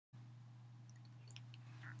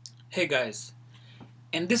Hey guys,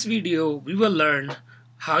 in this video we will learn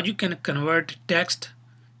how you can convert text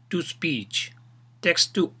to speech,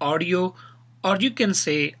 text to audio, or you can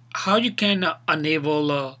say how you can enable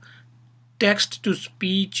a text to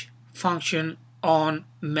speech function on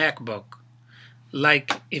MacBook.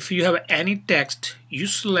 Like if you have any text you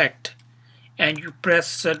select and you press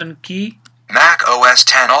certain key. Mac OS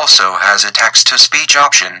X also has a text-to-speech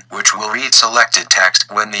option, which will read selected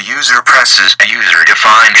text when the user presses a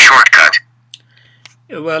user-defined shortcut.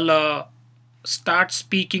 Start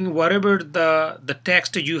speaking whatever the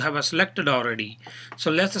text you have selected already.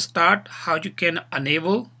 So let's start how you can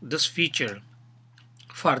enable this feature.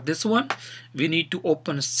 For this one, we need to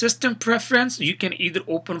open System Preference. You can either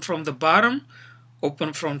open from the bottom,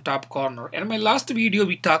 open from top corner. In my last video,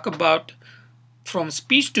 we talked about from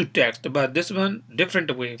speech to text, but this one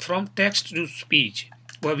different way, from text to speech.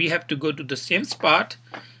 Well, we have to go to the same spot.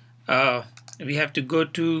 We have to go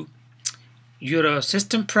to your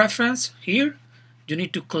system preference. Here you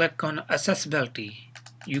need to click on accessibility.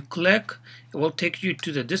 You click, it will take you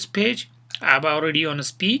to this page. I'm already on a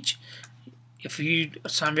speech. If you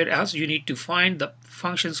somewhere else, you need to find the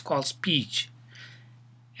functions called speech.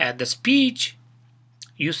 At the speech,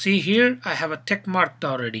 you see here I have a tick marked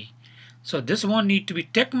already. So this one need to be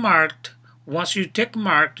tick marked. Once you tick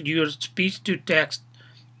marked, your speech to text,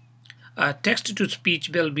 text to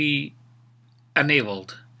speech will be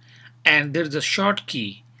enabled. And there's a short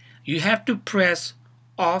key. You have to press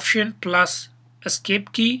Option plus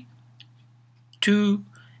Escape key to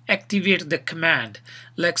activate the command.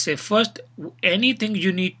 Like say first anything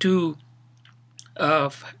you need to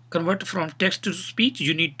convert from text to speech,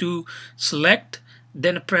 you need to select,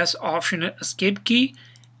 then press Option Escape key,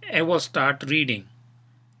 and will start reading.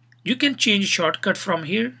 You can change shortcut from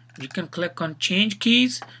here. You can click on change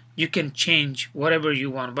keys. You can change whatever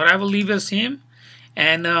you want, but I will leave the same.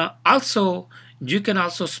 And also you can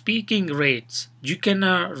also speaking rates. You can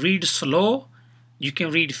read slow, you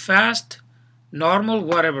can read fast, normal,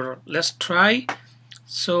 whatever. Let's try.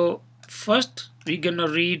 So first we're gonna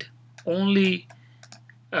read only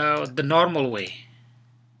the normal way.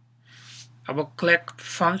 I will click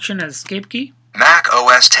function and escape key. Mac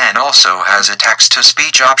OS X also has a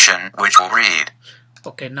text-to-speech option, which will read.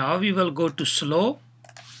 Okay, now we will go to slow,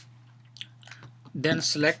 then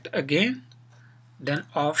select again, then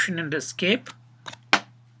option and escape.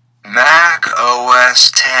 Mac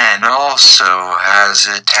OS X also has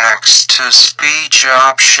a text-to-speech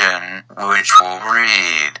option, which will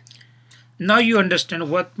read. Now you understand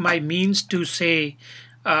what my means to say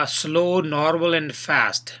slow, normal, and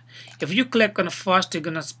fast. If you click on fast, you're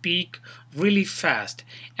gonna speak really fast.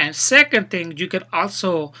 And second thing, you can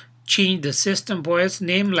also change the system voice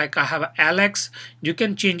name. Like I have Alex, you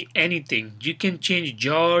can change anything. You can change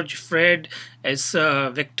George, Fred, as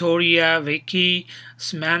Victoria, Vicky,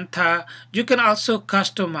 Samantha. You can also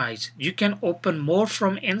customize. You can open more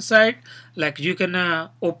from inside. Like you can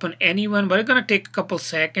open anyone, but it's gonna take a couple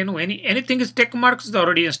seconds. Anything is tick marks is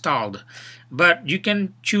already installed, but you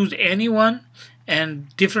can choose anyone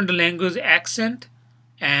and different language accent,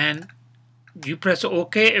 and you press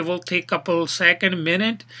OK. It will take a couple second,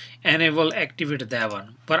 minute, and it will activate that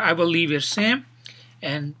one, but I will leave it same.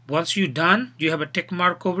 And once you're done, you have a tick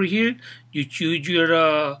mark over here. You choose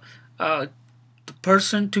your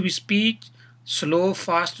person to be speak, slow,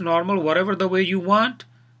 fast, normal, whatever the way you want.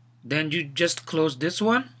 Then you just close this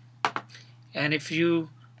one, and if you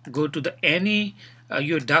go to the any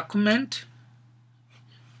your document,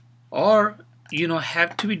 or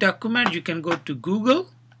have to be document, you can go to Google.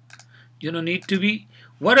 You don't need to be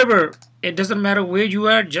whatever, it doesn't matter where you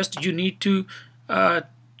are, just you need to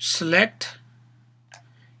select,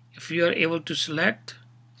 if you are able to select,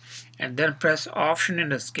 and then press option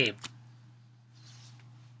and escape.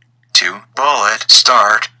 To bullet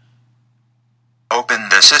start, open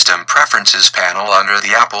the System Preferences panel under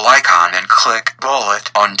the Apple icon and click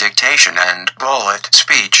Bullet on Dictation and Bullet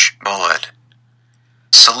Speech Bullet.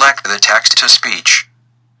 Select the text-to-speech.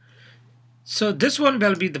 So this one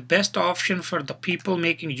will be the best option for the people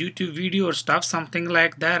making YouTube video or stuff, something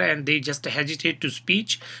like that, and they just hesitate to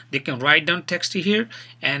speech. They can write down text here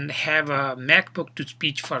and have a MacBook to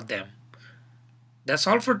speech for them. That's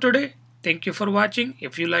all for today. Thank you for watching.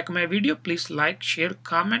 If you like my video, please like, share,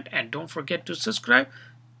 comment, and don't forget to subscribe.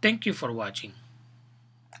 Thank you for watching.